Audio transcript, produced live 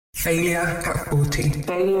Failure at 40.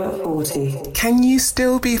 Failure at 40. Can you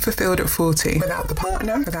still be fulfilled at 40 without the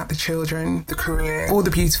partner, without the children, the career, or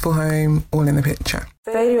the beautiful home, all in the picture?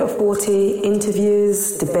 Failure at 40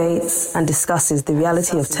 interviews, debates, and discusses the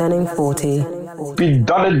reality of turning 40. Be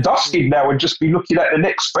done and dusted now and just be looking at the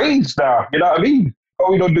next phase now. You know what I mean?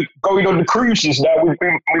 Going on the cruises now with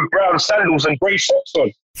brown sandals and grey socks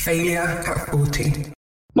on. Failure at 40.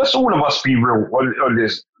 Let's all of us be real on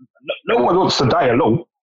this. No one wants to die alone.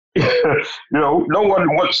 No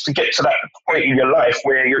one wants to get to that point in your life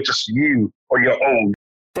where you're just you on your own.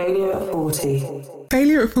 Failure at 40.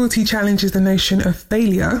 Failure at 40 challenges the notion of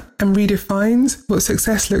failure and redefines what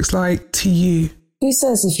success looks like to you. Who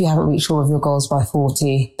says if you haven't reached all of your goals by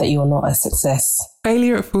 40 that you're not a success?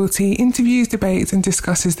 Failure at 40 interviews, debates and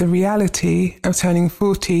discusses the reality of turning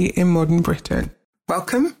 40 in modern Britain.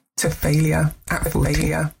 Welcome to Failure at 40.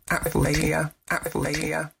 Failure at 40. At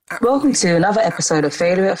 40. Welcome to another episode of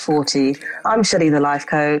Failure at 40. I'm Shelley, the life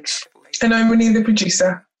coach. And I'm Winnie, the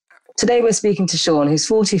producer. Today we're speaking to Sean, who's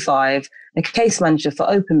 45, a case manager for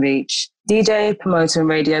Openreach, DJ, promoter and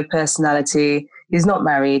radio personality. He's not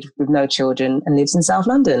married, with no children, and lives in South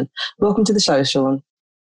London. Welcome to the show, Sean.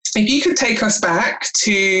 If you could take us back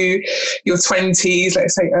to your 20s,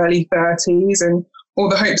 let's say early 30s, and all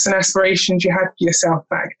the hopes and aspirations you had for yourself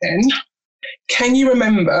back then, can you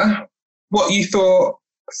remember what you thought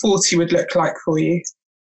 40 would look like for you?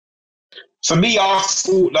 For me, I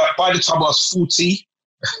thought that by the time I was 40,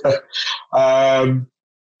 and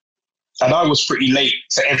I was pretty late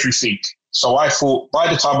to everything. So I thought by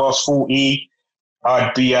the time I was 40,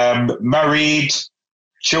 I'd be married,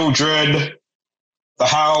 children, the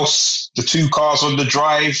house, the 2 cars on the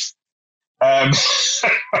drive. I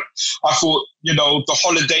thought, the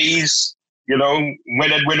holidays,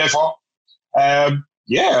 when and whenever.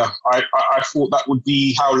 I thought that would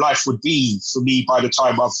be how life would be for me by the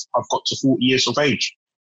time I've got to 40 years of age.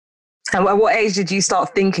 And at what age did you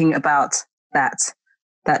start thinking about that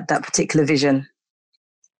particular vision?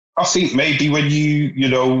 I think maybe when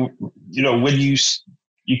when you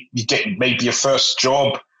get maybe your first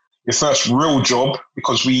job, your first real job,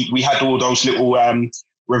 because we had all those little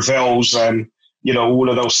revels and all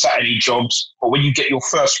of those Saturday jobs. But when you get your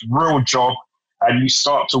first real job and you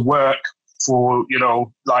start to work for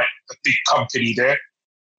like a big company there,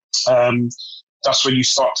 that's when you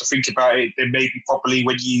start to think about it. Then maybe probably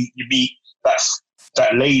when you meet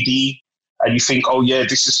that lady and you think, oh yeah,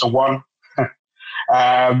 this is the one.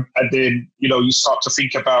 And then, you start to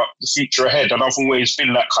think about the future ahead. And I've always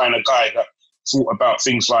been that kind of guy that thought about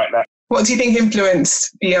things like that. What do you think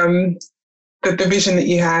influenced the vision that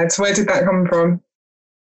you had? Where did that come from?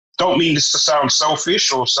 Don't mean this to sound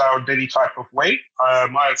selfish or sound any type of way.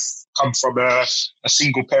 I've come from a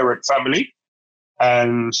single parent family.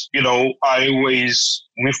 And, I always,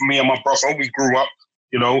 with me and my brother, we grew up,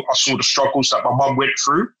 I saw the struggles that my mum went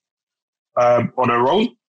through on her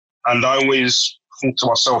own. And I always thought to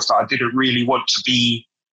myself that I didn't really want to be,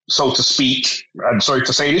 so to speak, and sorry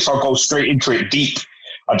to say this, I'll go straight into it deep.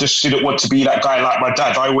 I just didn't want to be that guy like my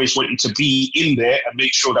dad. I always wanted to be in there and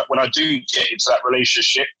make sure that when I do get into that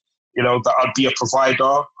relationship, that I'd be a provider.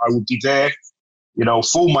 I would be there,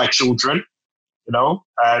 for my children,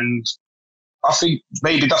 and I think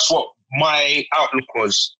maybe that's what my outlook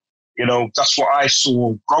was. That's what I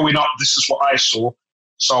saw. Growing up, this is what I saw.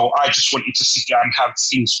 So I just wanted to sit there and have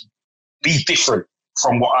things be different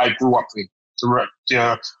from what I grew up in.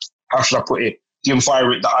 How should I put it? The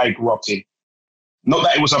environment that I grew up in. Not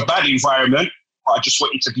that it was a bad environment, but I just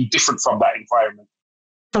wanted to be different from that environment.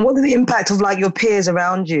 And what did the impact of your peers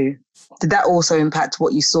around you? Did that also impact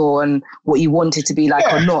what you saw and what you wanted to be like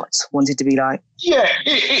or not wanted to be like? Yeah,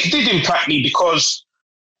 it did impact me because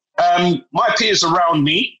my peers around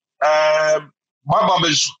me, my mum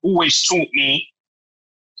has always taught me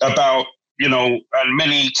about, and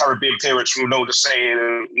many Caribbean parents will know will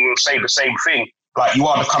say the same thing. Like, you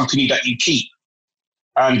are the company that you keep.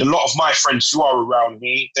 And a lot of my friends who are around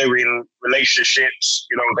me, they're in relationships,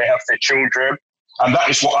 they have their children. And that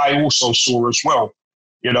is what I also saw as well.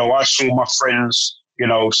 I saw my friends,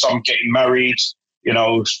 some getting married,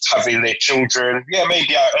 having their children. Yeah,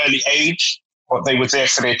 maybe at an early age, but they were there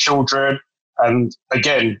for their children. And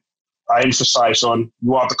again, I emphasize on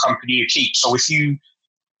you are the company you keep. So if you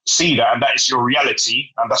see that and that is your reality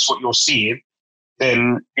and that's what you're seeing,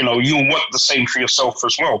 then, you'll want the same for yourself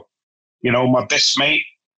as well. My best mate,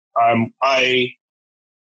 I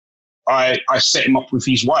set him up with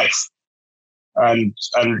his wife. And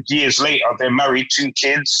years later, they're married, 2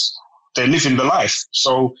 kids, they're living the life.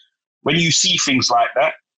 So when you see things like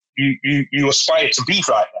that, you aspire to be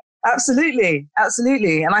like that. Absolutely.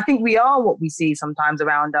 And I think we are what we see sometimes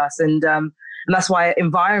around us. And that's why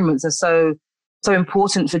environments are so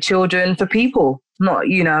important for children, for people, not,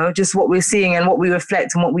 just what we're seeing and what we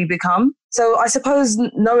reflect and what we become. So I suppose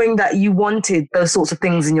knowing that you wanted those sorts of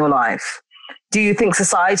things in your life, do you think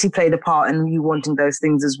society played a part in you wanting those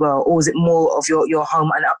things as well? Or was it more of your home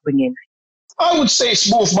and upbringing? I would say it's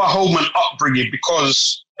more of my home and upbringing,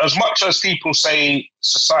 because as much as people say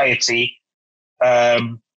society,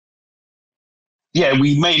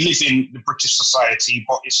 we may live in the British society,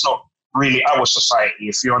 but it's not really our society,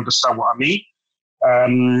 if you understand what I mean.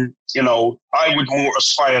 I would more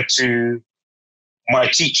aspire to my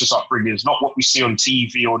teachers' upbringings, not what we see on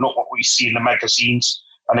TV or not what we see in the magazines.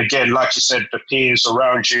 And again, like you said, the peers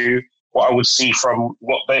around you, what I would see from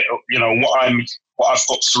what I've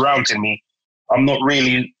got surrounding me. I'm not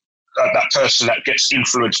really that person that gets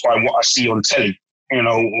influenced by what I see on telly,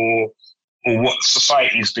 or what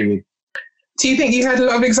society is doing. Do you think you had a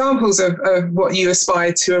lot of examples of what you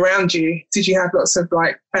aspired to around you? Did you have lots of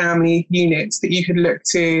family units that you could look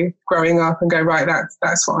to growing up and go, right,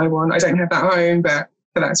 that's what I want. I don't have that home, but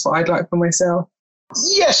that's what I'd like for myself.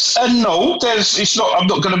 Yes and no. I'm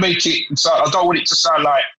not going to make it. I don't want it to sound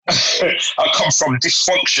like I come from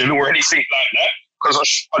dysfunction or anything like that, because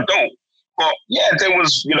I don't. But yeah, there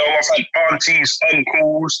was, I've had aunties,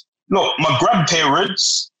 uncles. Look, my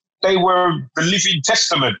grandparents, they were the living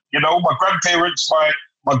testament. My grandparents,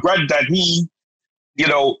 my granddad, he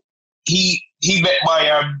met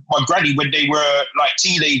my granny when they were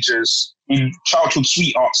teenagers in childhood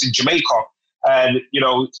sweethearts in Jamaica. And,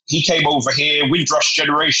 he came over here, Windrush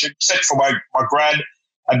generation, sent for my gran,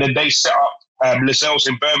 and then they set up Lazelle's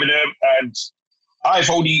in Birmingham. And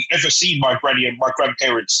I've only ever seen my granny and my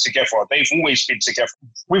grandparents together. They've always been together.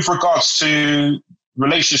 With regards to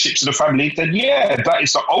relationships in the family, then that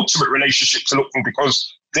is the ultimate relationship to look for,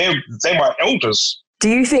 because they're my elders. Do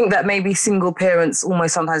you think that maybe single parents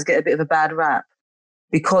almost sometimes get a bit of a bad rap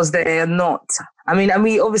because they are not? I mean, and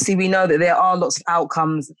we know that there are lots of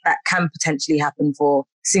outcomes that can potentially happen for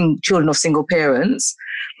children of single parents,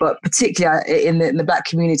 but particularly in the Black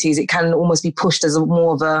communities, it can almost be pushed as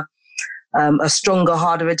more of a stronger,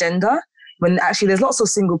 harder agenda, when actually there's lots of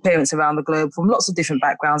single parents around the globe from lots of different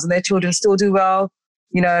backgrounds, and their children still do well.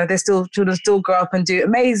 Children still grow up and do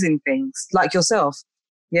amazing things like yourself.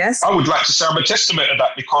 Yes? I would like to say I'm a testament to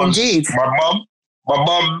that, because Indeed. my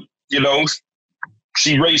mum,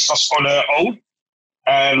 she raised us on her own.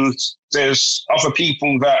 And there's other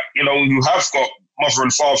people that, who have got mother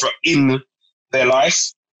and father in their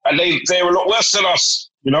life, and they're a lot worse than us.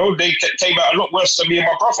 They came out a lot worse than me and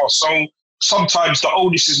my brother. So sometimes the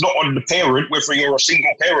onus is not on the parent, whether you're a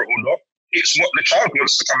single parent or not. It's what the child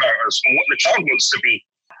wants to come out as, or what the child wants to be.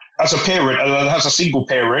 As a parent, and as a single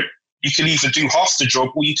parent, you can either do half the job,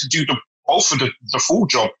 or you can do both of the full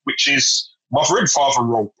job, which is mother and father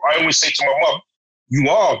role. I always say to my mum, you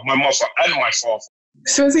are my mother and my father.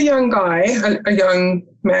 So as a young guy, a young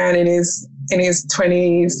man in his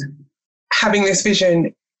 20s, having this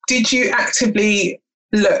vision, did you actively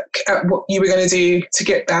look at what you were going to do to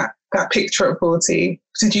get that picture at 40?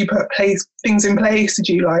 Did you put things in place? Did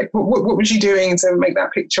you what was you doing to make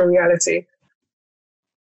that picture a reality?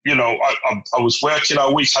 I was working. I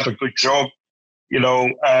always had a good job.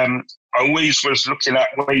 I always was looking at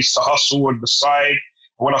ways to hustle on the side.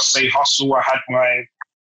 When I say hustle, I had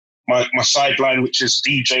my sideline, which is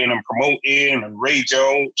DJing and promoting and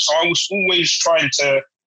radio. So I was always trying to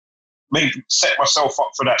set myself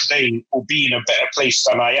up for that day, or be in a better place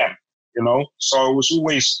than I am, So I was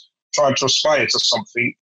always trying to aspire to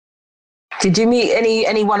something. Did you meet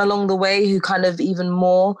anyone along the way who kind of even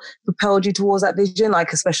more propelled you towards that vision,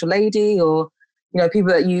 like a special lady or,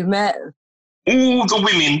 people that you've met? All the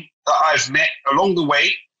women that I've met along the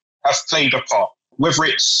way have played a part, whether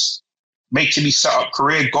it's making me set up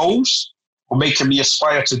career goals or making me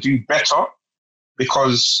aspire to do better.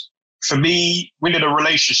 Because for me, winning a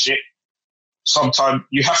relationship, sometimes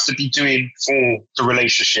you have to be doing for the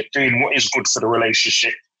relationship, doing what is good for the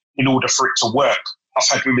relationship in order for it to work. I've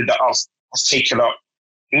had women that I've taken up,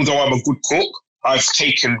 although I'm a good cook, I've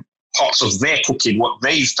taken parts of their cooking, what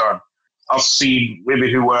they've done. I've seen women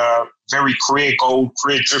who are very career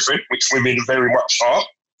driven, which women very much are,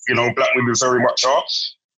 Black women very much are.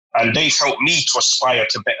 And they've helped me to aspire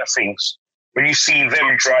to better things. When you see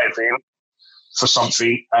them driving for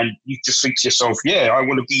something and you just think to yourself, I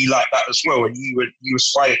want to be like that as well. And you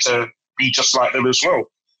aspire to be just like them as well,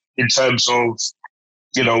 in terms of,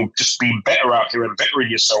 just being better out here and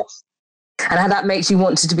bettering yourself. And how that makes you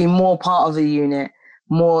want to be more part of the unit,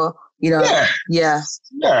 more, Yeah.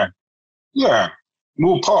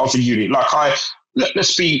 More part of the unit. let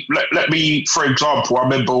me, for example, I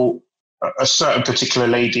remember a certain particular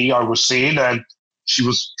lady I was seeing, and she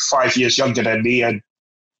was 5 years younger than me, and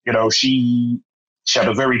she had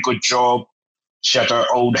a very good job. She had her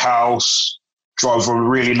own house, drove a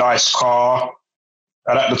really nice car,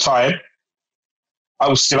 and at the time, I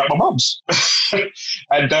was still at my mum's.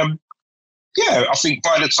 And I think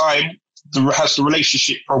by the time the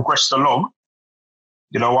relationship progressed along,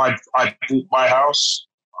 I bought my house.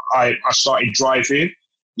 I started driving.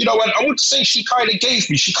 And I would say she kind of gave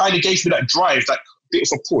me that drive, that bit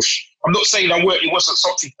of a push. I'm not saying it wasn't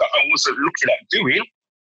something that I wasn't looking at doing,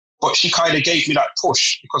 but she kind of gave me that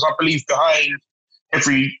push, because I believe behind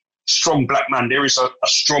every strong black man, there is a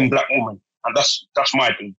strong black woman. And that's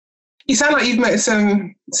my belief. You sound like you've met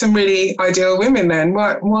some really ideal women then.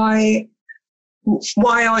 Why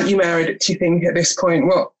aren't you married, do you think, at this point?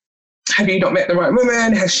 What, have you not met the right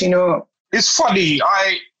woman? Has she not? It's funny.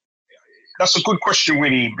 That's a good question,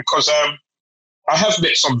 Winnie, because I have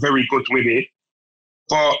met some very good women,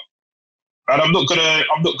 and I'm not gonna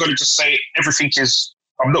just say everything is.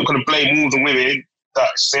 I'm not gonna blame all the women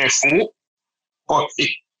that's their fault, but it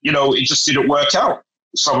just didn't work out.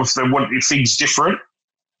 Some of them wanted things different.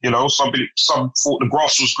 Some thought the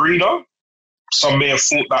grass was greener. Some may have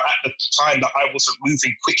thought that at the time that I wasn't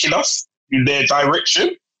moving quick enough in their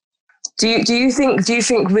direction. Do you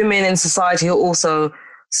think women in society are also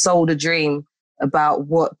sold a dream about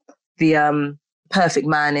what the perfect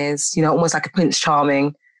man is? Almost like a Prince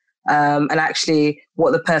Charming, and actually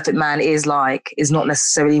what the perfect man is not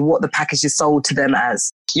necessarily what the package is sold to them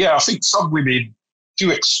as. Yeah, I think some women do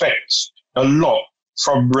expect a lot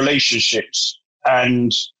from relationships.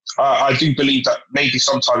 And I do believe that maybe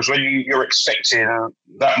sometimes when you're expecting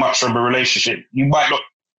that much from a relationship, you might not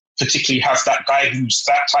particularly have that guy who's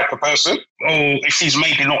that type of person. Or if he's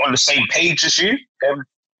maybe not on the same page as you, then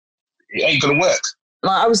it ain't going to work.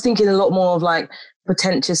 I was thinking a lot more of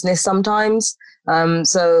pretentiousness sometimes.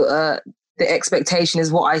 So the expectation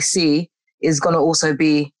is what I see is going to also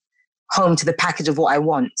be home to the package of what I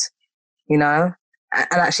want, And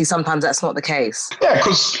actually, sometimes that's not the case. Yeah,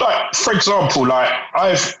 because, for example,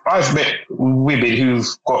 I've met women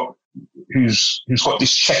who's got this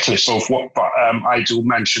checklist of what ideal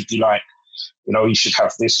man should be like. He should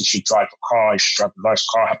have this. He should drive a car. He should drive a nice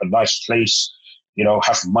car. Have a nice place.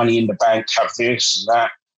 Have money in the bank. Have this and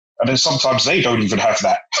that. And then sometimes they don't even have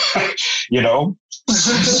that.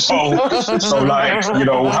 So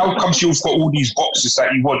how comes you've got all these boxes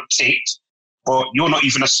that you want ticked, but you're not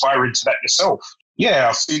even aspiring to that yourself? Yeah,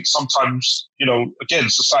 I think sometimes, again,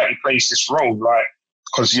 society plays this role,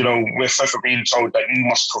 because, we're forever being told that you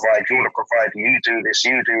must provide, you want to provide, you do this,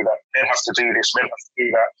 you do that, men have to do this, men have to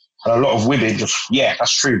do that. And a lot of women just, yeah,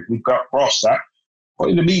 that's true, we've got past that. But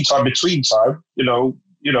in the meantime, between time,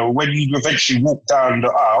 when you eventually walk down the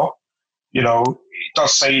aisle, it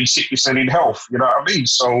does say in sickness and in health, you know what I mean?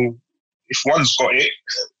 So if one's got it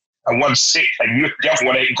and one's sick and the other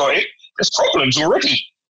one ain't got it, there's problems already.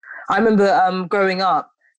 I remember growing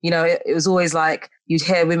up, it was always you'd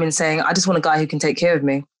hear women saying, I just want a guy who can take care of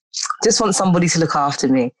me. Just want somebody to look after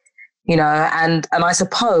me, and I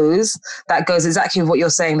suppose that goes exactly with what you're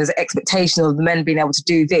saying. There's an expectation of the men being able to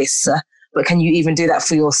do this, but can you even do that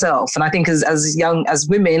for yourself? And I think as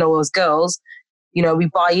women or as girls, we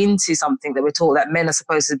buy into something that we're taught that men are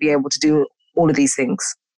supposed to be able to do all of these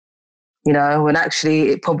things. When actually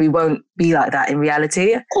it probably won't be like that in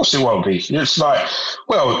reality. Of course it won't be. It's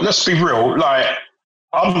let's be real.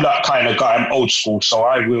 I'm that kind of guy. I'm old school, so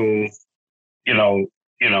I will,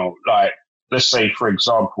 let's say, for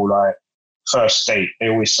example, first date. They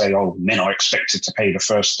always say, "Oh, men are expected to pay the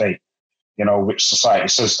first date." Which society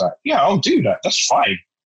says that? Yeah, I'll do that. That's fine.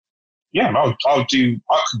 Yeah, I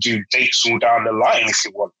could do dates all down the line if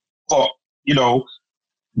you want. But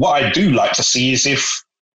what I do like to see is if,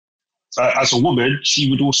 as a woman, she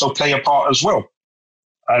would also play a part as well.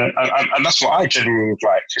 And that's what I generally would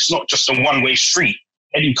like. It's not just a one-way street,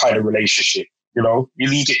 any kind of relationship, You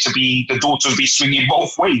need it to be, the door to be swinging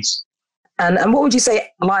both ways. And what would you say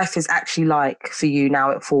life is actually like for you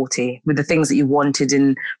now at 40, with the things that you wanted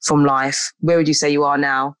from life? Where would you say you are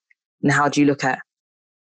now, and how do you look at?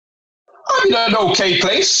 I'm in an okay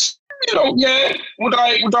place. Yeah. Would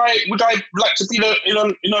I like to be in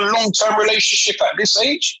a long-term relationship at this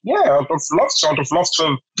age? Yeah, I'd have loved to. I'd have loved to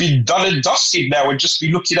have been done and dusted now and just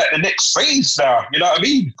be looking at the next phase now. You know what I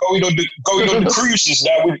mean? Going on the cruises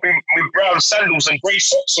now with brown sandals and grey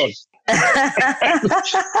socks on.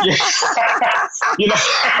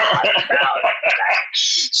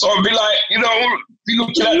 So I'd be like, be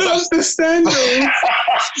looking at Love the sandals.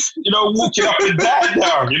 Walking up and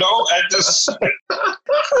down, and just, but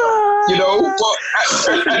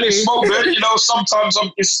at this moment, sometimes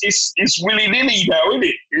it's willy-nilly now, isn't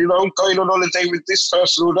it? Going on holiday with this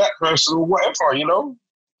person or that person or whatever,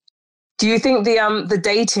 Do you think the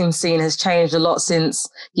dating scene has changed a lot since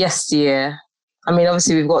yesteryear? I mean,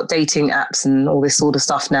 obviously we've got dating apps and all this sort of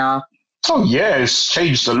stuff now. Oh yeah, it's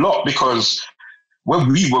changed a lot because when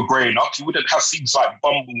we were growing up, you wouldn't have things like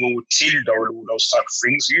Bumble or Tinder and all those type of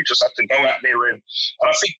things. You just have to go out there and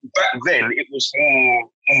I think back then it was more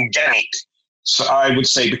organic. So I would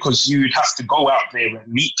say because you'd have to go out there and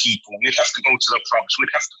meet people. You'd have to go to the clubs. We'd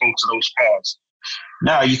have to go to those bars.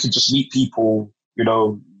 Now you can just meet people,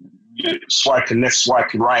 swiping left,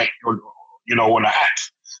 swiping right, on an app.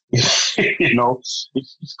 It's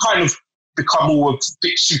kind of become more a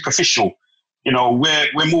bit superficial.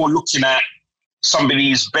 We're more looking at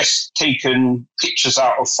somebody's best taken pictures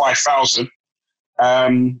out of 5,000,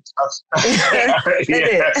 as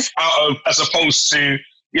opposed to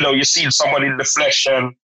you're seeing someone in the flesh.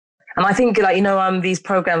 And I think these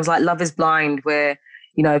programs like Love Is Blind, where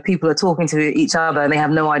people are talking to each other and they have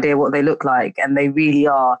no idea what they look like, and they really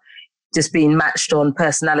are just being matched on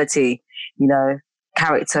personality,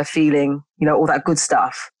 character, feeling, all that good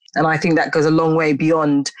stuff. And I think that goes a long way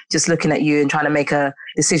beyond just looking at you and trying to make a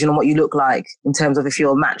decision on what you look like in terms of if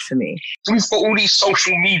you're a match for me. We've got all these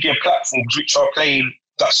social media platforms which are playing,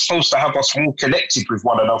 that's supposed to have us more connected with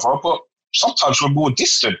one another, but sometimes we're more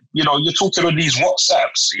distant. You're talking on these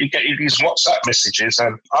WhatsApps, you're getting these WhatsApp messages,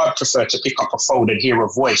 and I prefer to pick up a phone and hear a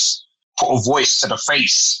voice, put a voice to the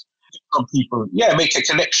face. Some people, make a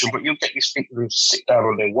connection, but you'll get these people who sit down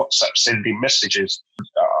on their WhatsApp sending messages.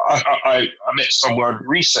 I met someone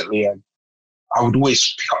recently and I would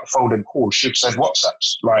always pick up the phone and call. She'd send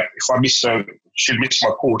WhatsApps. Like, if I missed her, she'd miss my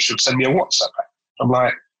call, she'd send me a WhatsApp. I'm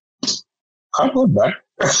like, come on, man.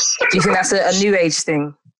 Do you think that's a new age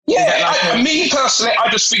thing? Yeah, me personally, I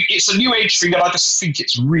just think it's a new age thing, and I just think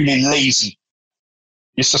it's really lazy.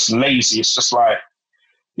 It's just lazy. It's just like,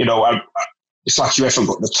 it's like you haven't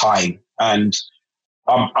got the time. And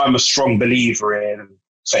I'm a strong believer in,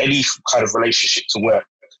 for any kind of relationship to work,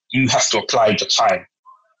 you have to apply the time.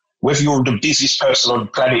 Whether you're the busiest person on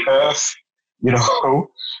planet Earth,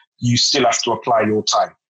 you still have to apply your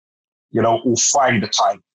time, or find the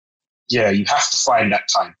time. Yeah, you have to find that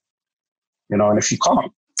time, and if you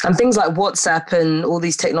can't. And things like WhatsApp and all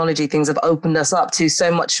these technology things have opened us up to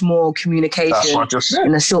so much more communication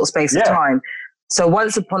in a short space of time. So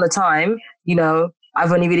once upon a time,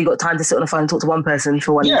 I've only really got time to sit on the phone and talk to one person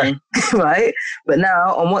for one thing, right? But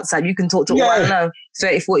now on WhatsApp, you can talk to,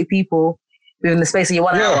 30, 40 people within the space of your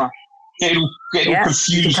 1 hour. Getting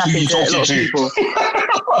confused who you're talking to.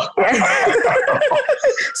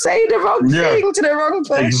 Say the wrong thing to the wrong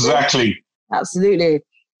person. Exactly. Absolutely.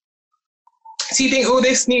 Do you think all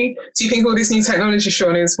this new technology,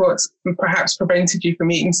 Sean, is what's perhaps prevented you from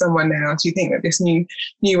meeting someone now? Do you think that this new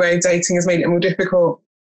way of dating has made it more difficult?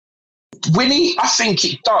 Winnie, I think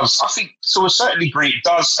it does. I think to a certain degree it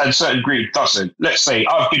does, and to a certain degree it doesn't. Let's say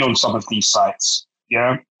I've been on some of these sites,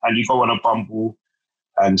 and you go on a Bumble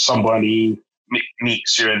and somebody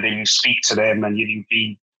meets you and then you speak to them and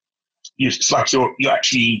it's like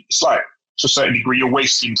it's like to a certain degree you're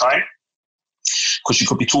wasting time, because you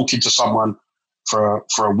could be talking to someone for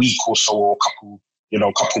a week or so, or a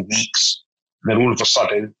couple weeks, and then all of a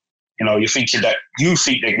sudden, you're thinking that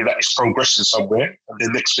it's progressing somewhere, and the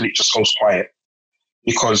next minute just goes quiet.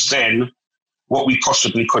 Because then what we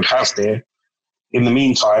possibly could have there in the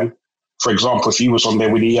meantime, for example, if you was on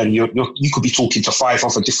there with you and you could be talking to 5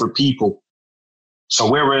 other different people. So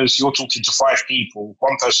whereas you're talking to 5 people,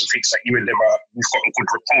 one person thinks that you and them you've got a good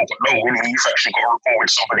rapport, but no, really, you've actually got a rapport with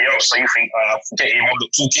somebody else. So you think, forget him, I'm not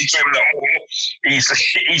talking to him.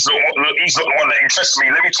 He's not the one that interests me.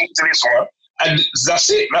 Let me talk to this one. And that's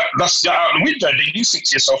it. That's out the window. Then you think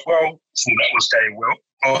to yourself, well, that was going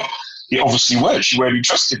well. It obviously weren't. She weren't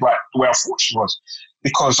interested like the way I thought she was.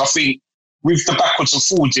 Because I think with the backwards and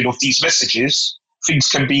forwards of these messages, things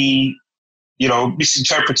can be,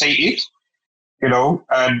 misinterpreted.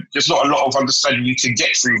 And there's not a lot of understanding you can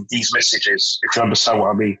get through these messages, if you understand what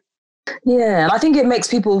I mean. Yeah, and I think it makes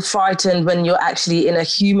people frightened when you're actually in a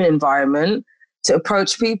human environment to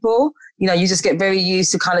approach people. You just get very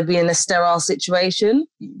used to kind of being in a sterile situation,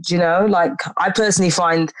 like I personally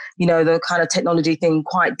find, the kind of technology thing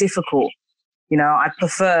quite difficult. I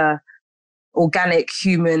prefer organic,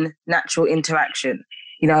 human, natural interaction,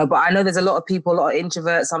 but I know there's a lot of people, a lot of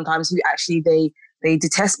introverts sometimes who actually, they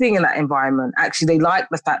detest being in that environment. Actually, they like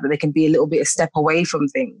the fact that they can be a little bit a step away from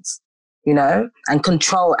things. you know, and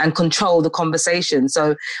control the conversation.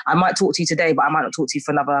 So I might talk to you today, but I might not talk to you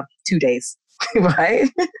for another 2 days, right?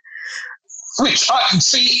 Which I can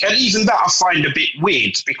see, and even that I find a bit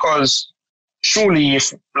weird, because surely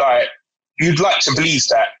if, like, you'd like to believe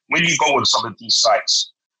that when you go on some of these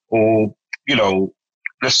sites, or, you know,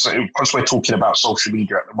 let's say, because we're talking about social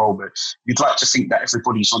media at the moment, you'd like to think that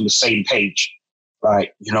everybody's on the same page.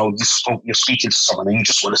 Like, you know, you're speaking to someone and you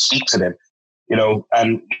just want to speak to them, you know,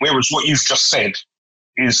 and whereas what you've just said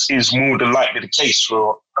is more than likely the case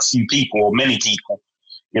for a few people or many people.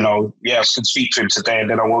 You know, yes, I can speak to him today and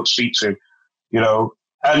then I won't speak to him, you know.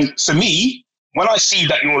 And for me, when I see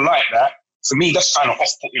that you're like that, for me, that's kind of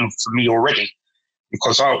off-putting for me already,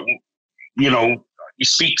 because you know, you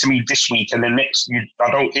speak to me this week and then next I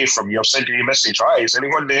don't hear from you. I'll send you a message. Hi, is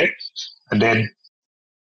anyone there? And then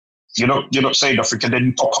you're not saying nothing, and then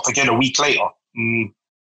you pop up again a week later.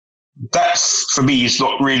 That, for me, is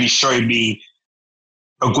not really showing me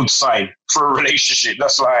a good sign for a relationship.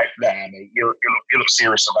 That's like, nah, mate, you're not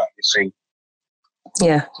serious about this thing.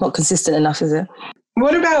 Yeah, not consistent enough, is it?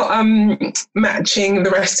 What about matching the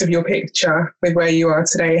rest of your picture with where you are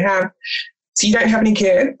today? So you don't have any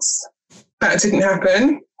kids. That didn't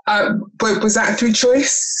happen. Was that through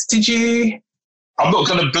choice? Did you? I'm not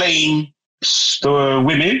going to blame the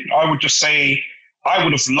women. I would just say I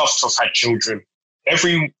would have loved to have had children.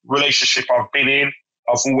 Every relationship I've been in,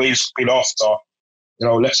 I've always been after, you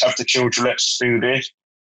know, let's have the children, let's do this.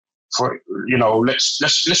 For, you know, let's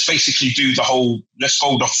basically do the whole, let's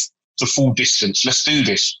go the full distance, let's do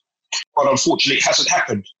this. But unfortunately, it hasn't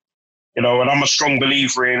happened, you know, and I'm a strong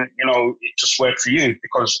believer in, you know, it just worked for you,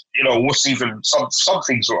 because, you know, what's even, some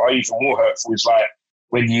things that are even more hurtful is like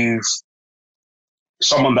when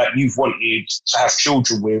someone that you've wanted to have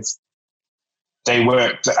children with, at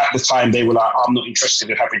the time they were like, I'm not interested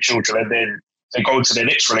in having children, and then they go into their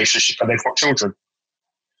next relationship and they've got children.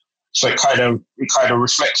 So it kind of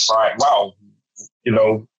reflects like, wow, you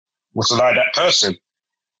know, wasn't I that person?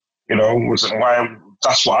 You know, wasn't why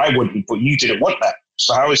that's what I wanted, but you didn't want that.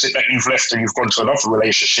 So how is it that you've left and you've gone to another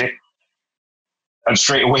relationship and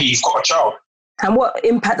straight away you've got a child? And what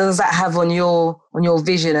impact does that have on your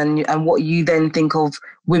vision and what you then think of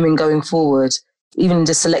women going forward, even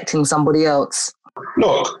just selecting somebody else?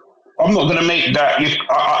 Look, I'm not going to make that.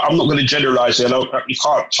 I'm not going to generalize it. You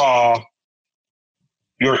can't tar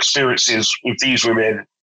your experiences with these women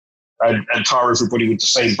and tar everybody with the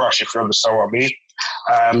same brush, if you understand what I mean.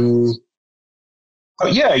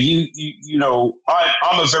 But yeah, you know,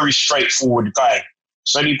 I'm a very straightforward guy.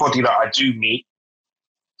 So anybody that I do meet,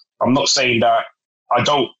 I'm not saying that I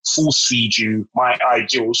don't force feed you my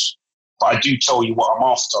ideals, but I do tell you what I'm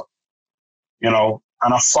after, you know.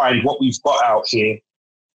 And I find what we've got out here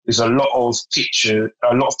is a lot of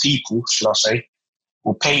people, should I say,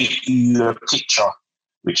 will paint you a picture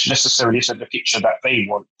which necessarily isn't the picture that they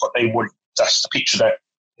want, but that's the picture that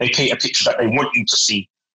they paint, a picture that they want you to see,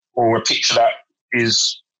 or a picture that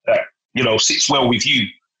you know, sits well with you,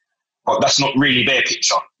 but that's not really their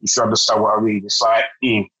picture, if you understand what I mean. It's like,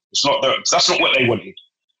 that's not what they wanted.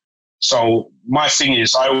 So my thing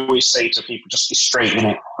is, I always say to people, just be straight in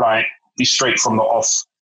it, like, be straight from the off,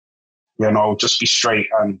 you know, just be straight,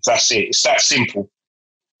 and that's it. It's that simple.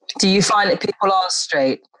 Do you find that people are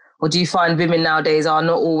straight, or do you find women nowadays are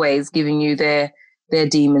not always giving you their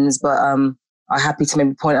demons, but are happy to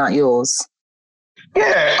maybe point out yours?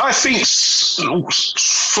 Yeah, I think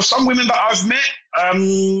for some women that I've met,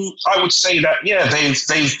 I would say that, yeah,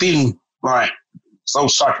 they've been like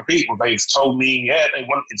those type of people. They've told me, yeah, they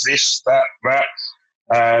wanted this, that.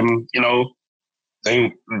 You know, they,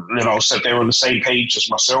 you know, said they were on the same page as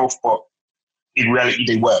myself, but in reality,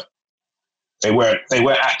 they weren't. They weren't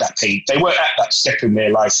at that page. They weren't at that step in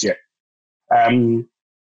their life yet. You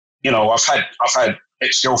know, I've had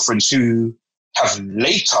ex-girlfriends who have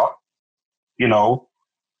later, you know,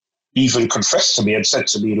 even confessed to me and said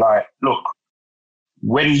to me, like, look,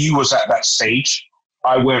 when you was at that stage,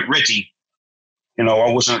 I weren't ready. You know,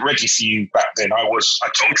 I wasn't ready for you back then. I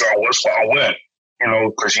told you I was, but I weren't, you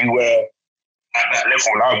know, because you were at that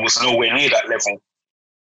level and I was nowhere near that level.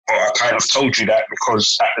 But I kind of told you that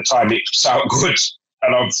because at the time it sounded good.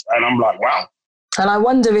 And I'm like, wow. And I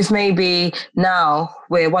wonder if maybe now,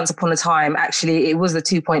 where once upon a time, actually it was the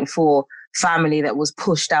 2.4 family that was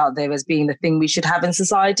pushed out there as being the thing we should have in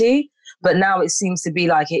society. But now it seems to be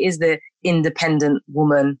like it is the independent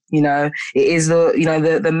woman, you know, it is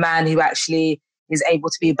the man who actually is able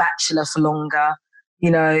to be a bachelor for longer,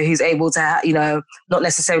 you know, who's able to, you know, not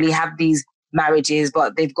necessarily have these marriages,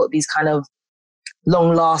 but they've got these kind of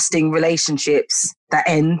long-lasting relationships that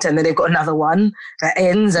end, and then they've got another one that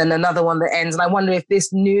ends and another one that ends. And I wonder if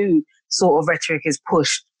this new sort of rhetoric is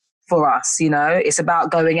pushed for us, you know. It's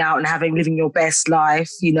about going out and living your best life,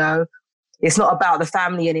 you know. It's not about the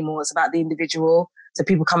family anymore. It's about the individual. So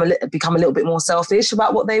people become a little bit more selfish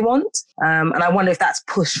about what they want. And I wonder if that's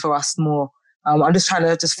pushed for us more. I'm just trying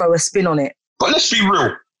to throw a spin on it. But let's be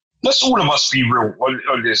real. Let's all of us be real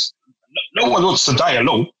on this. No one wants to die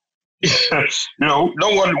alone. You know, no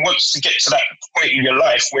one wants to get to that point in your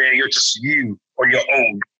life where you're just you on your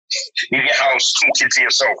own in your house talking to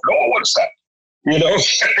yourself. No one wants that. You know,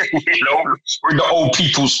 you know, we're in the old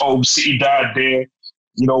people's home, sitting down there,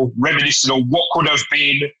 you know, reminiscing on what could have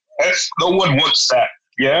been. No one wants that.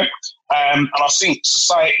 Yeah. And I think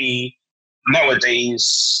society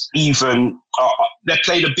nowadays, even they're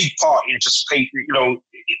playing a big part in just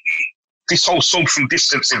this whole social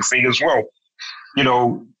distancing thing as well. You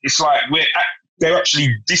know, it's like they're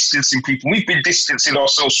actually distancing people. We've been distancing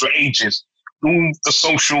ourselves for ages. All the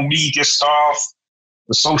social media stuff,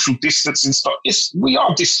 the social distancing stuff. We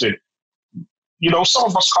are distant. You know, some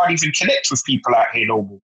of us can't even connect with people out here no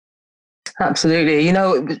more. Absolutely. You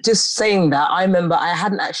know, just saying that, I remember I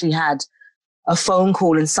hadn't actually had a phone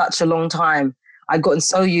call in such a long time. I'd gotten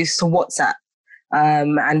so used to WhatsApp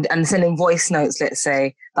and sending voice notes, let's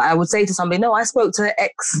say, that I would say to somebody, no, I spoke to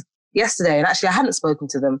X yesterday, and actually I hadn't spoken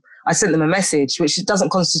to them. I sent them a message, which doesn't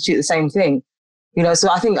constitute the same thing. You know, so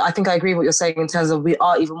I think I agree with what you're saying in terms of we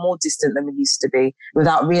are even more distant than we used to be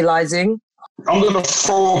without realising. I'm going to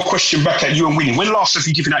throw a question back at you and Winnie. When last have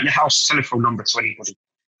you given out your house telephone number to anybody?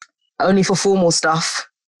 Only for formal stuff.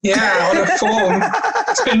 Yeah, on a form.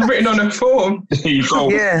 It's been written on a form. There you go.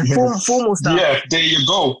 Yeah, formal stuff. Yeah, there you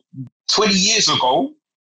go. 20 years ago,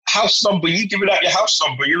 house number, you giving out your house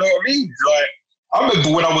number, you know what I mean? Like, I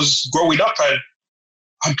remember when I was growing up and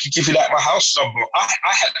I'd be giving out my house number. I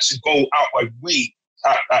had to go out my way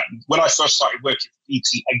when I first started working for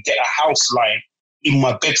BT and get a house line in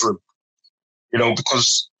my bedroom, you know,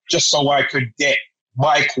 because just so I could get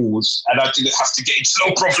my calls and I didn't have to get into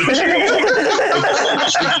no problems.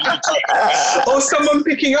 Or someone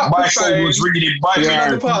picking up my the phone. phone was ringing in my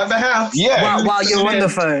another part of the house. Yeah. While you're on the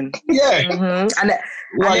phone. Yeah. Mm-hmm. And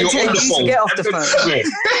while then you're on the you phone. to get off the phone.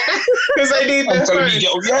 Because they need their phone. I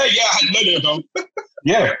had none of them.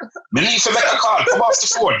 Yeah. Me need to make a call. Come off the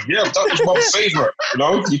phone. Yeah, that was my favourite. You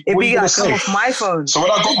know? It'd be like, come off my phone. So when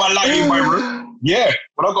I got my line in my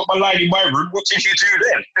room, what did you do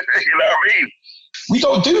then? You know what I mean? We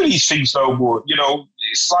don't do these things no more. You know,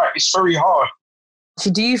 it's very hard.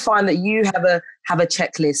 So do you find that you have a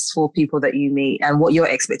checklist for people that you meet and what your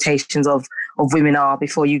expectations of women are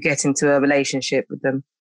before you get into a relationship with them?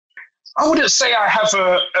 I wouldn't say I have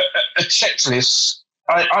a checklist.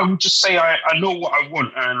 I would just say I know what I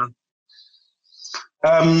want,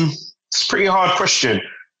 and it's a pretty hard question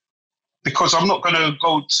because I'm not going to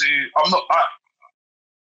go to.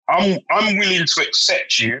 I'm willing to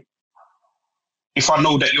accept you if I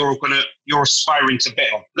know that you're aspiring to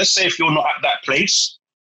better. Let's say if you're not at that place,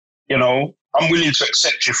 you know, I'm willing to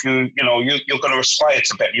accept you if you're going to aspire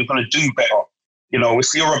to better. You're going to do better. You know,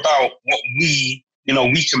 if you're about what we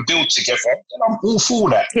can build together, then I'm all for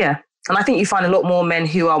that. Yeah. And I think you find a lot more men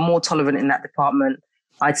who are more tolerant in that department,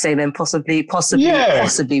 I'd say, than possibly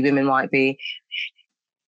women might be.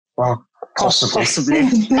 Well, possibly.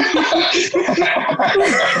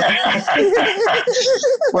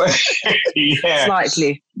 Well, yeah.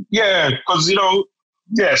 Slightly. Yeah, because,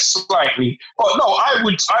 slightly. But no, I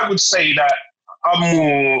would say that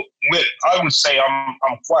I'm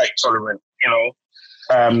quite tolerant,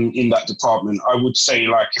 in that department. I would say,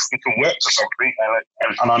 like, if we can work to something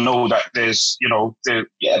and I know that there's, then I'm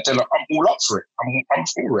all up for it. I'm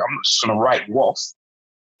for it. I'm not just going to write you off.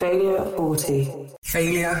 Failure at 40.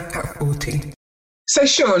 Failure at 40. So,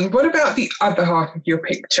 Sean, what about the other half of your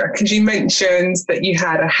picture? Because you mentioned that you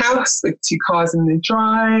had a house with 2 cars in the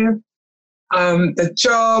drive, the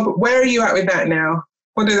job. Where are you at with that now?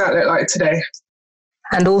 What does that look like today?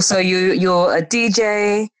 And also you're a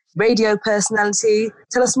DJ, radio personality.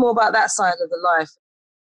 Tell us more about that side of the life.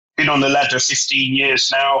 Been on the ladder 15 years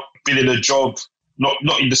now. Been in a job,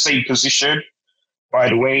 not in the same position, by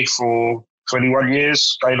the way, for 21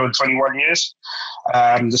 years, going on 21 years.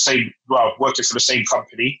 Working for the same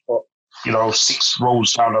company, but, 6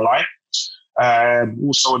 roles down the line.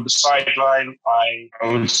 Also on the sideline, I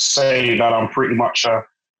would say that I'm pretty much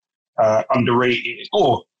underrated,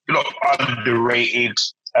 underrated.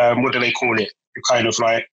 What do they call it? You're kind of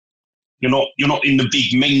like, you're not in the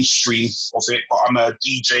big mainstream of it, but I'm a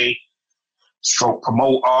DJ, stroke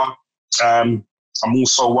promoter. I'm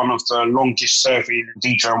also one of the longest serving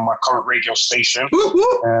DJ on my current radio station,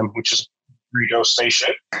 which is a radio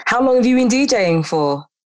station. How long have you been DJing for?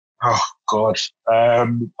 Oh God, I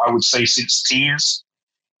would say since teens.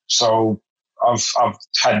 So I've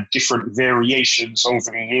had different variations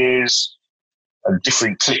over the years, and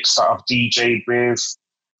different cliques that I've DJ'd with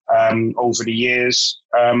over the years.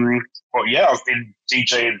 But yeah, I've been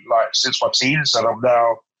DJing like since my teens, and I'm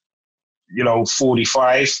now,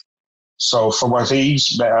 45. So for my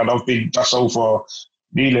teens, man, that's over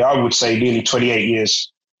I would say nearly 28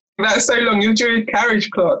 years. That's so long. You're doing carriage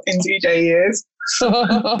clock in DJ years.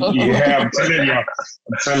 Yeah, I'm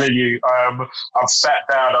telling you. I've sat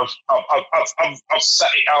down. I've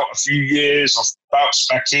sat it out a few years. I've bounced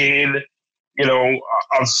back in.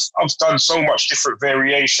 I've done so much different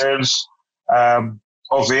variations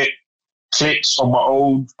of it, clips on my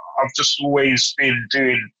own. I've just always been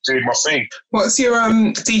doing my thing. What's your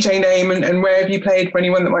DJ name and where have you played for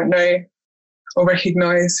anyone that might know or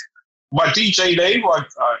recognise? My DJ name,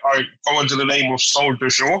 I go under the name of Soul du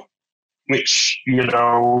Jour, which,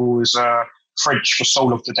 is French for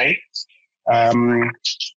Soul of the Day.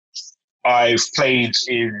 I've played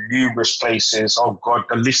in numerous places. Oh, God,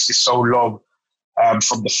 the list is so long.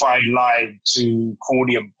 From the Fine Line to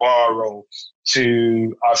Corny and Barrow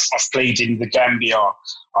to I've played in the Gambia.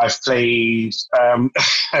 I've played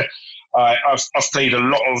I've played a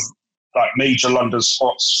lot of like major London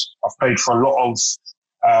spots. I've played for a lot of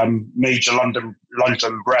major London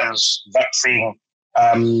brands. That thing,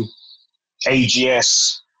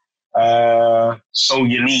 AGS, So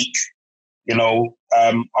Unique.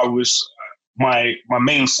 I was my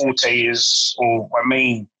main forte is, or my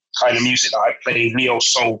main kind of music that I play, neo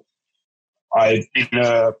soul. I've been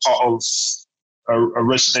a part of a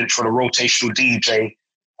residential, a rotational DJ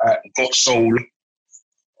at Got Soul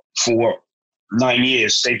for 9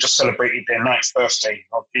 years. They've just celebrated their 9th birthday.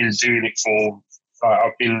 I've been doing it for,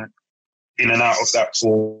 I've been in and out of that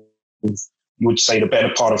for, would say, the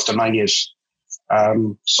better part of the 9 years.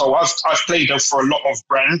 So I've played for a lot of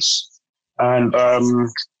brands, and and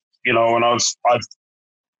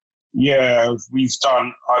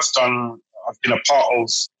I've been a part of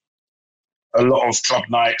a lot of club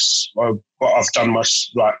nights, but I've done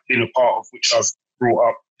been a part of which I've brought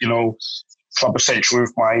up, Club Essential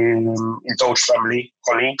with my Indulge family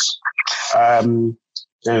colleagues.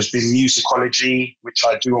 There's been Musicology, which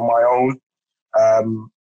I do on my own.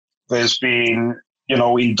 There's been,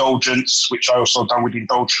 Indulgence, which I also done with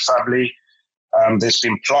Indulge family. There's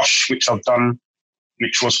been Plush, which I've done,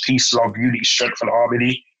 which was Peace, Love, Unity, Strength and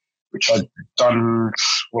Harmony, which I'd done,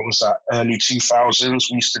 early 2000s.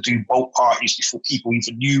 We used to do boat parties before people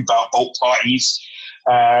even knew about boat parties.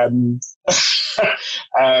 I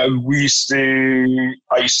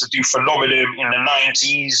used to do Phenomenon in the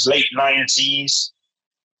 90s, late 90s.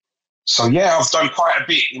 So yeah, I've done quite a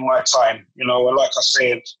bit in my time, and like I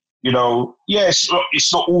said,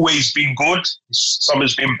 it's not always been good. Some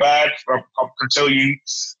has been bad. I can tell you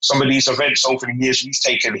some of these events over the years, we've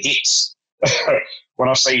taken hits. When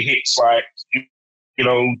I say hits, like,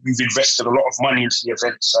 we've invested a lot of money into the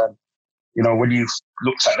events. And, when you've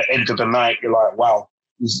looked at the end of the night, you're like, wow,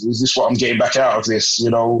 is this what I'm getting back out of this?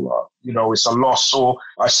 It's a loss, or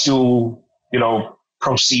I still,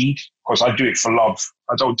 proceed because I do it for love.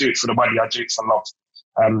 I don't do it for the money. I do it for love.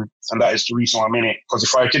 And that is the reason why I'm in it. Because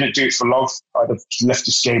if I didn't do it for love, I'd have left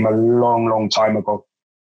this game a long, long time ago.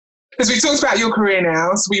 As we talked about your career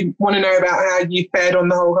now, so we want to know about how you fared on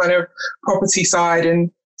the whole kind of property side and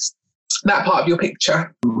that part of your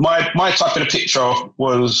picture. My type of the picture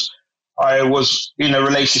was, I was in a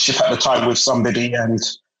relationship at the time with somebody, and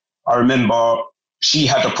I remember she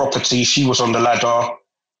had a property, she was on the ladder.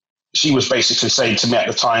 She was basically saying to me at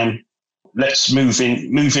the time, let's move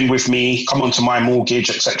in with me, come onto my mortgage,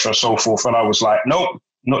 etc., so forth. And I was like, nope,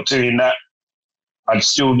 not doing that. I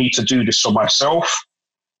still need to do this for myself.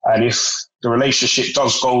 And if the relationship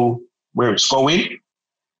does go where it's going,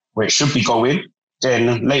 where it should be going,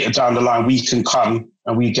 then later down the line, we can come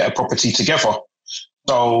and we get a property together.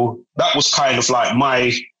 So that was kind of like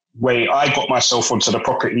my way I got myself onto the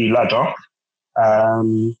property ladder.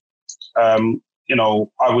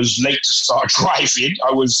 I was late to start driving.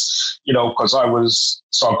 I was, because I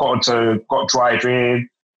got driving.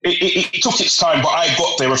 It took its time, but I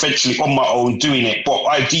got there eventually on my own doing it. But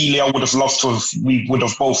ideally, I would have loved to we would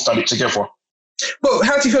have both done it together. Well,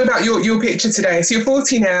 how do you feel about your picture today? So you're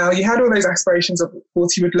 40 now, you had all those aspirations of what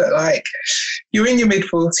 40 would look like. You're in your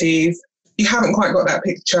mid-40s, you haven't quite got that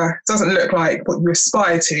picture. It doesn't look like what you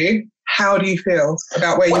aspire to. How do you feel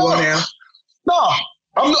about where you are now? No,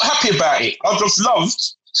 I'm not happy about it. I'd have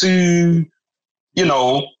loved to,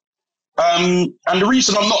 and the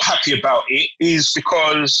reason I'm not happy about it is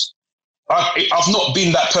because I've not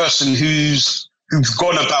been that person who's who've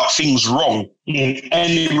gone about things wrong in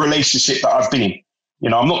any relationship that I've been in. You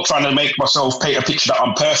know, I'm not trying to make myself paint a picture that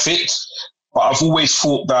I'm perfect, but I've always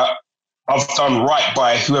thought that I've done right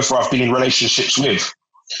by whoever I've been in relationships with.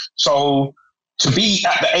 So to be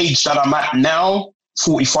at the age that I'm at now,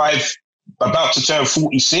 45, about to turn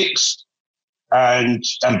 46, and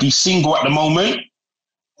be single at the moment,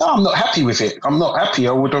 no, I'm not happy with it. I'm not happy.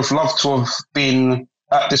 I would have loved to have been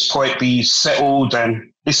at this point, be settled,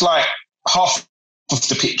 and it's like half of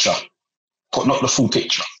the picture, but not the full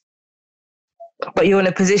picture. But you're in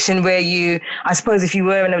a position where I suppose if you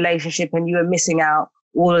were in a relationship and you were missing out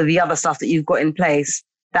all of the other stuff that you've got in place,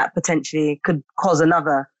 that potentially could cause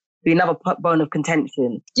another bone of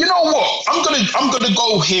contention. You know what? I'm gonna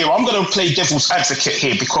go here. I'm gonna play devil's advocate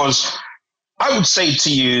here, because I would say to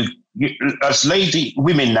you, as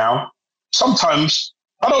women now, sometimes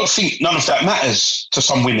I don't think none of that matters to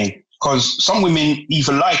some women, because some women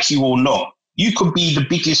either like you or not. You could be the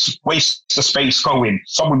biggest waste of space going.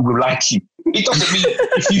 Someone will like you. It doesn't mean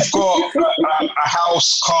if you've got a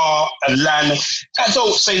house, car, a land, that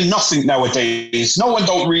don't say nothing nowadays. No one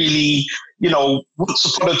don't really, once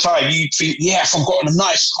upon a time you think, yeah, if I've got a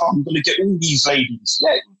nice car, I'm going to get all these ladies.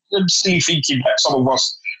 Yeah, I'm still thinking that some of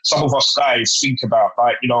us guys think about,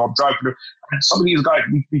 like, I'm driving, and some of these guys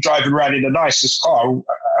be driving around in the nicest car, and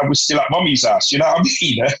we're still at mummy's house, you know what I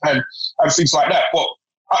mean? And things like that. But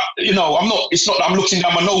it's not that I'm looking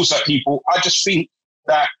down my nose at people. I just think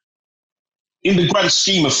that in the grand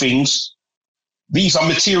scheme of things, these are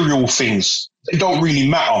material things. They don't really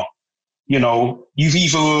matter. You don't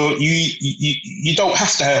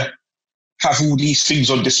have to have all these things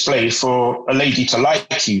on display for a lady to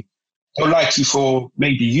like you. They'll like you for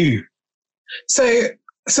maybe you. So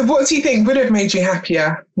what do you think would have made you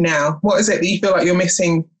happier now? What is it that you feel like you're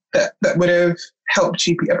missing that would have helped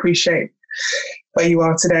you appreciate where you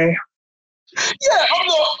are today? Yeah,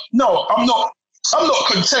 I'm not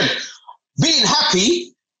content. Being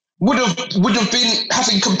happy would have been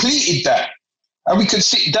having completed that. And we could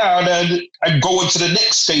sit down and go on to the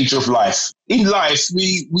next stage of life. In life,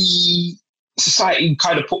 society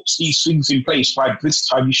kind of puts these things in place. By this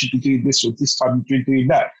time you should be doing this, or this time you should be doing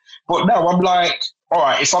that. But now I'm like, all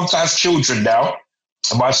right, if I'm to have children now,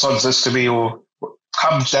 and my son says to me,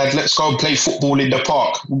 come, Dad, let's go and play football in the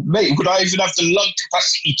park. Mate, would I even have the lung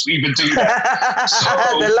capacity to even do that?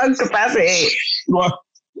 The lung capacity.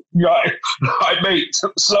 Right, mate,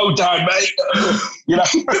 slow down, mate. You know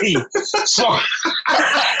what I mean? So,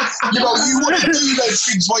 you want to do those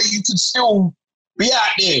things where you can still be out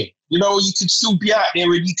there. You can still be out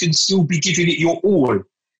there and you can still be giving it your all.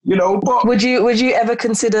 But would you ever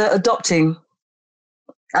consider adopting?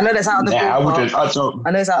 I know that's out of the ballpark. I wouldn't.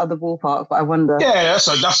 I know it's out of the ballpark, but I wonder. Yeah,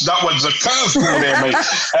 that one's a curveball there, mate.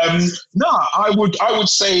 I would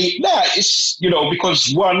say, it's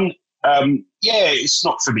because one, it's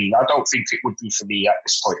not for me. I don't think it would be for me at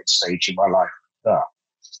this point in stage in my life.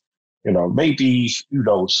 Maybe, who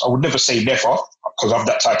knows? I would never say never, because I'm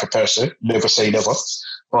that type of person. Never say never.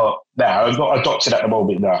 But I'm not adopted at the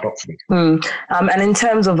moment. No, not for me. And in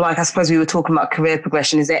terms of, I suppose we were talking about career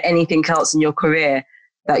progression, is there anything else in your career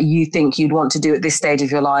that you think you'd want to do at this stage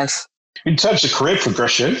of your life? In terms of career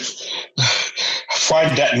progression,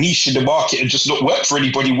 find that niche in the market and just not work for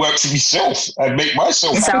anybody, work for myself and make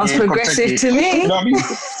myself happy. Sounds progressive to me. You know what I mean?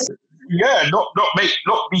 Yeah, not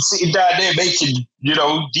be sitting down there making,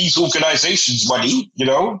 these organizations money,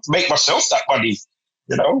 make myself that money,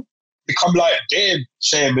 become like their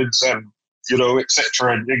chairmen and,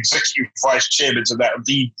 etc., and executive vice chairmen and that, and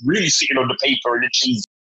be really sitting on the paper and the cheese.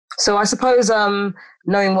 So I suppose,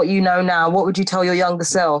 knowing what you know now, what would you tell your younger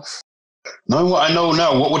self? Knowing what I know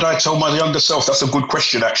now, what would I tell my younger self? That's a good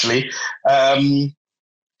question, actually.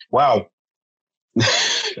 Wow.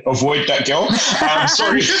 Avoid that girl. I'm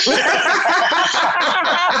sorry.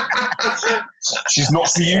 She's not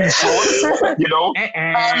for you, Sean,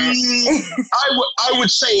 I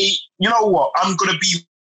would say, you know what? I'm going to be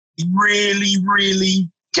really,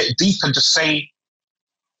 really get deep and just say,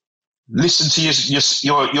 listen to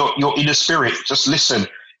your inner spirit. Just listen.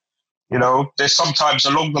 There's sometimes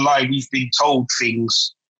along the line we've been told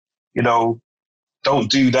things, don't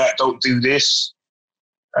do that, don't do this.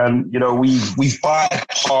 And, we've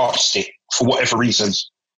bypassed it for whatever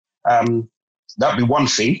reasons. That'd be one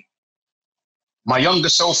thing. My younger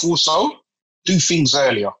self also, do things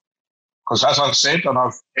earlier. Because as I've said, and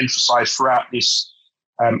I've emphasized throughout this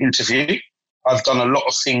interview, I've done a lot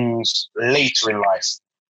of things later in life.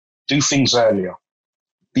 Do things earlier.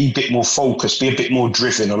 Be a bit more focused, be a bit more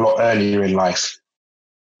driven a lot earlier in life.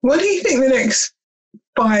 What do you think the next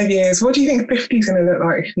 5 years, what do you think 50 is going to look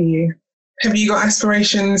like for you? Have you got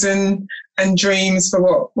aspirations and dreams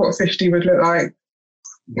for what 50 would look like?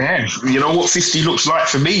 Yeah, you know what 50 looks like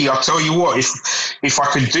for me. I'll tell you what, if I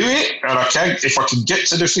can do it, and if I can get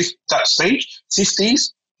to that stage,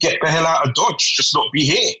 50s, get the hell out of Dodge, just not be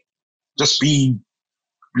here. Just be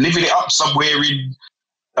living it up somewhere in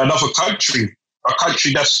another country, a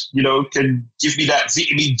country that's, can give me that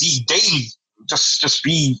vitamin D daily. Just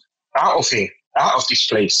be out of here, out of this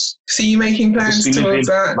place. So you making plans towards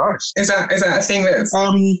that? Nice. Is that a thing that's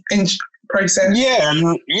in process? Yeah,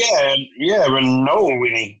 and no,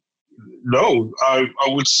 Winnie. No, I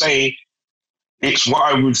would say it's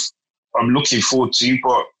what I'm looking forward to,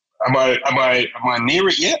 but am I near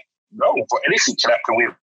it yet? No, but anything can happen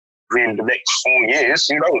within the next 4 years.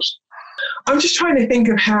 Who knows? I'm just trying to think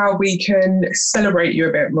of how we can celebrate you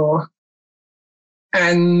a bit more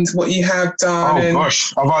and what you have done. Oh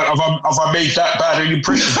gosh, have I made that bad an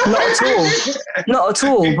impression? Not at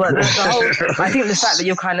all. But I think the fact that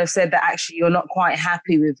you kind of said that actually you're not quite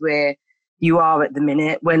happy with where you are at the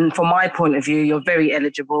minute, when from my point of view, you're very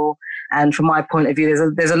eligible. And from my point of view,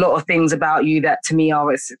 there's a lot of things about you that to me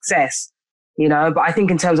are a success, but I think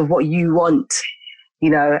in terms of what you want,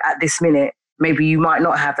 at this minute, maybe you might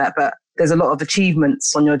not have that, but there's a lot of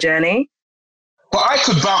achievements on your journey. But I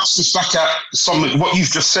could bounce this back at what you've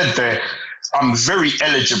just said there. I'm very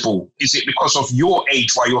eligible. Is it because of your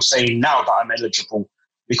age why you're saying now that I'm eligible?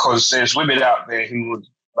 Because there's women out there who would,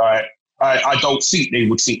 I don't think they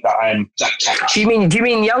would think that I'm that cat. Do you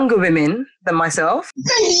mean younger women than myself?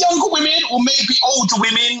 Maybe younger women or maybe older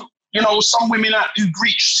women. Some women who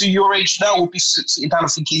reach to your age now will be sitting down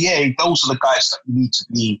and thinking, yeah, those are the guys that you need to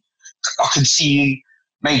be. I can see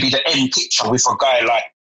maybe the end picture with a guy like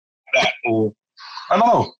that, or I don't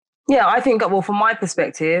know. Yeah, I think, well, from my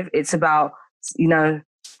perspective, it's about,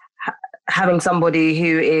 having somebody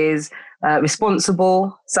who is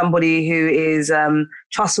responsible, somebody who is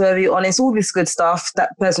trustworthy, honest, all this good stuff.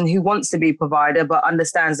 That person who wants to be a provider but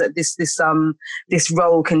understands that this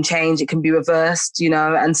role can change, it can be reversed,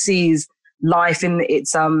 and sees life in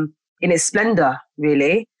its splendor,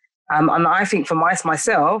 really. And I think for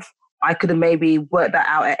myself, I could have maybe worked that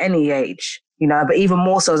out at any age, But even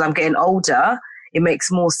more so as I'm getting older, it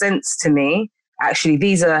makes more sense to me. Actually,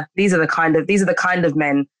 these are the kind of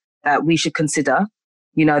men that we should consider,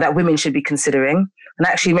 that women should be considering. And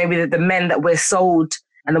actually, maybe the men that we're sold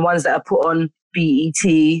and the ones that are put on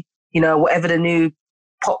BET, whatever the new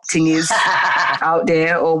pop thing is out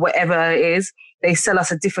there or whatever it is, they sell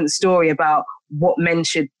us a different story about what men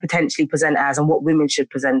should potentially present as and what women should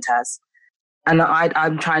present as. And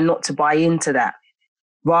I'm trying not to buy into that.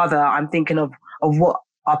 Rather, I'm thinking of what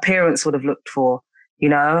our parents would have looked for,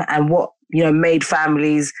 and what, made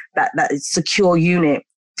families that secure unit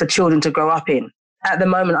for children to grow up in. At the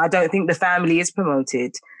moment, I don't think the family is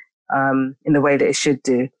promoted in the way that it should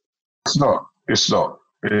do. It's not.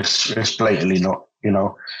 It's blatantly not,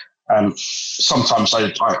 And sometimes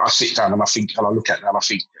I sit down and I think, and I look at that and I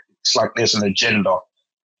think it's like there's an agenda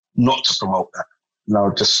not to promote that.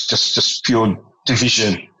 Just pure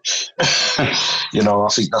division. I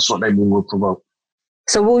think that's what they will promote.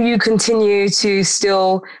 So will you continue to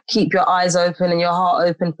still keep your eyes open and your heart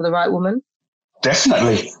open for the right woman?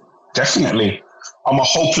 Definitely. I'm a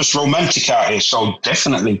hopeless romantic out here, so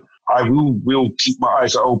definitely I will keep my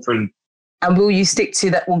eyes open. And will you stick to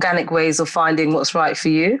the organic ways of finding what's right for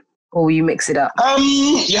you, or will you mix it up?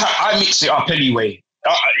 Yeah, I mix it up anyway.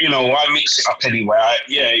 I mix it up anyway.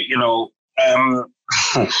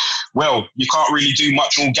 Well, you can't really do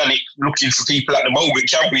much organic looking for people at the moment,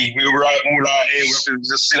 can we? We're all out here, we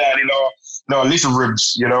just sit out in our living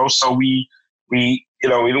rooms, So we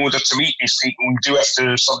in order to meet these people, we do have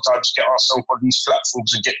to sometimes get ourselves on these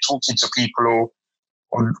platforms and get talking to people,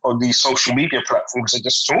 or on these social media platforms and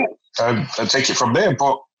just talk and take it from there.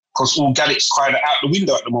 But because organic's kind of out the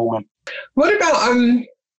window at the moment. What about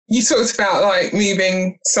you talked about like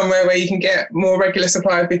moving somewhere where you can get more regular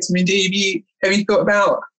supply of vitamin D. Have you thought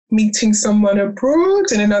about meeting someone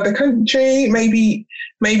abroad in another country? Maybe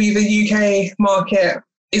the UK market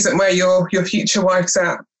isn't where your future wife's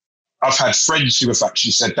at. I've had friends who have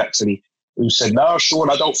actually said that to me, who said, no, Sean,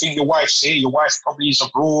 I don't think your wife's here. Your wife probably is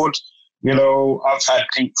abroad. I've had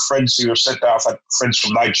friends who have said that. I've had friends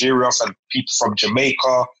from Nigeria. I've had people from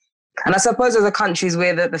Jamaica. And I suppose there's countries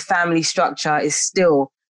where the family structure is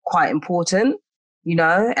still quite important,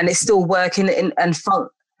 and it's still working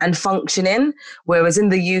and functioning. Whereas in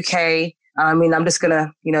the UK, I'm just going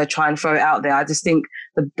to, try and throw it out there. I just think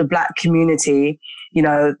the Black community,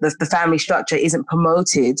 the family structure isn't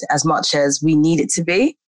promoted as much as we need it to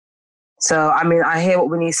be. So, I hear what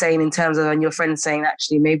Winnie's saying in terms of, and your friend saying,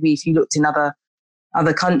 actually, maybe if you looked in other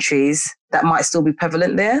other countries that might still be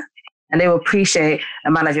prevalent there, and they will appreciate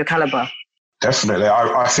a man of your caliber. Definitely.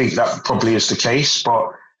 I think that probably is the case,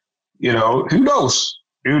 but, you know, who knows?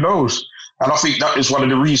 Who knows? And I think that is one of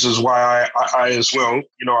the reasons why I as well,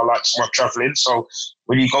 you know, I like so much traveling. So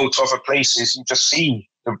when you go to other places, you just see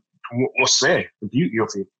what's there, the beauty of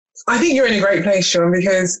it. I think you're in a great place, Sean,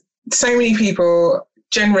 because so many people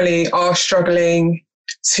generally are struggling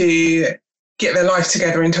to get their life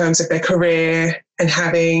together in terms of their career and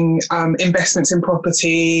having investments in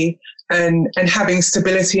property and having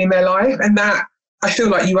stability in their life. And that I feel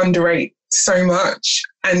like you underrate so much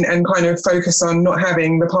and kind of focus on not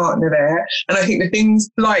having the partner there. And I think the things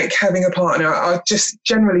like having a partner are just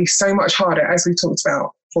generally so much harder, as we talked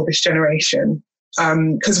about, for this generation.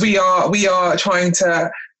 Because we are trying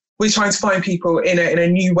to find people in a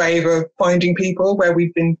new wave of finding people, where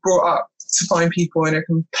we've been brought up to find people in a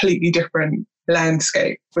completely different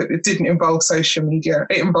landscape. But it didn't involve social media.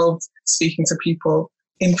 It involved speaking to people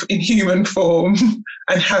in human form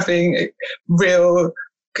and having real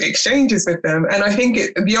exchanges with them. And I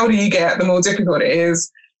think the older you get, the more difficult it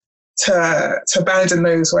is to abandon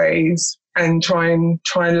those ways and try and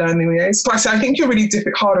learn new ways. Plus, I think you're really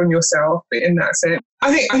hard on yourself in that sense.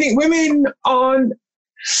 I think women aren't,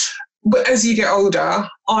 as you get older,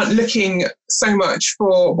 aren't looking so much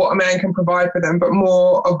for what a man can provide for them, but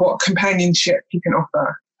more of what companionship he can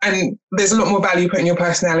offer. And there's a lot more value put in your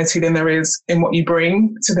personality than there is in what you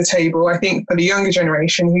bring to the table. I think for the younger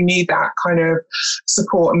generation who need that kind of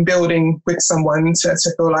support and building with someone to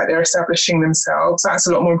feel like they're establishing themselves, that's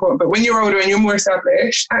a lot more important. But when you're older and you're more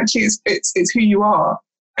established, actually it's who you are.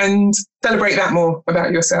 And celebrate that more about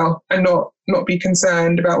yourself and not be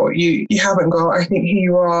concerned about what you haven't got. I think who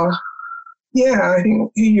you are, I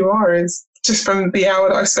think who you are is just from the hour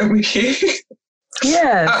that I spent with you.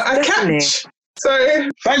 Yeah, I catch. So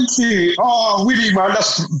thank you. Oh, Winnie, man,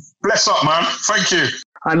 that's bless up, man. Thank you.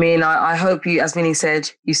 I mean, I hope you, as Winnie said,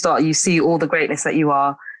 you see all the greatness that you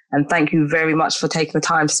are. And thank you very much for taking the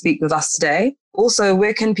time to speak with us today. Also,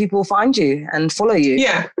 where can people find you and follow you?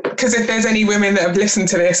 Yeah, because if there's any women that have listened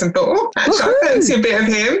to this and thought, oh, actually, I fancy a bit of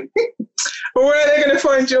him, where are they going to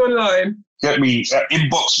find you online? Get me,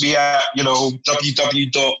 inbox me at,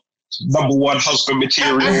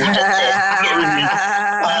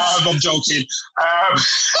 www.number1husbandmaterial.com. I'm joking.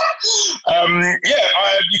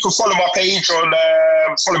 You can follow my page on,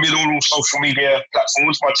 follow me on all social media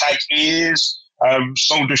platforms. My tag is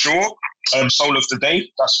Soul du Jour, Soul of the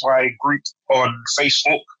Day. That's my group on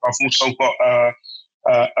Facebook. I've also got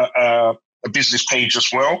a business page as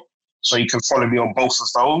well, so you can follow me on both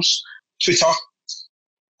of those. Twitter,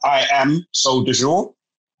 I am Soul du Jour,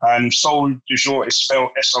 and Soul du Jour is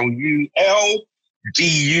spelled SOULDUJOUR.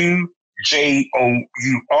 So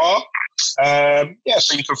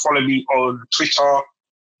you can follow me on Twitter.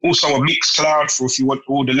 Also on Mixcloud, for if you want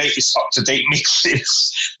all the latest up-to-date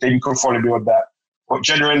mixes, then you can follow me on that. But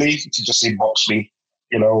generally, you can just inbox me.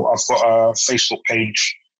 I've got a Facebook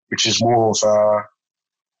page, which is more of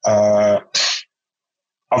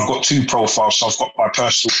I've got two profiles. So I've got my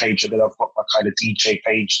personal page and then I've got my kind of DJ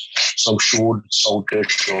page. So Sean, Soul du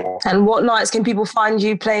Jour. And what nights can people find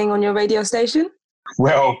you playing on your radio station?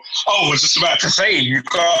 Well, I was just about to say, I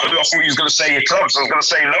thought you was going to say your clubs. I was going to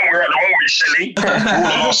say, no, we're at the moment, Shelley, all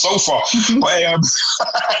on our sofa. But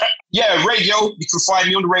radio, you can find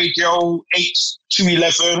me on the radio, 8 to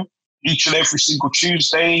 11, each and every single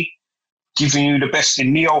Tuesday, giving you the best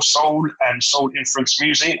in neo soul and soul influence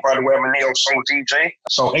music. By the way, I'm a neo soul DJ.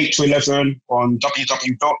 So 8 to 11 on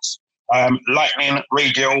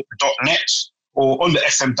www.lightningradio.net or on the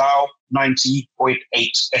FM dial, 90.8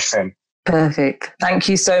 FM. Perfect. Thank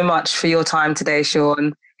you so much for your time today,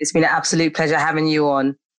 Sean. It's been an absolute pleasure having you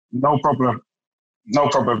on. No problem.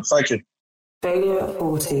 Thank you. Failure at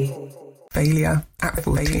 40. Failure at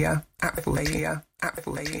 40. Failure at 40. Failure at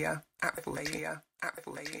 40. Failure at 40. Failure at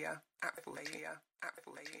 40. Failure at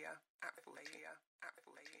 40.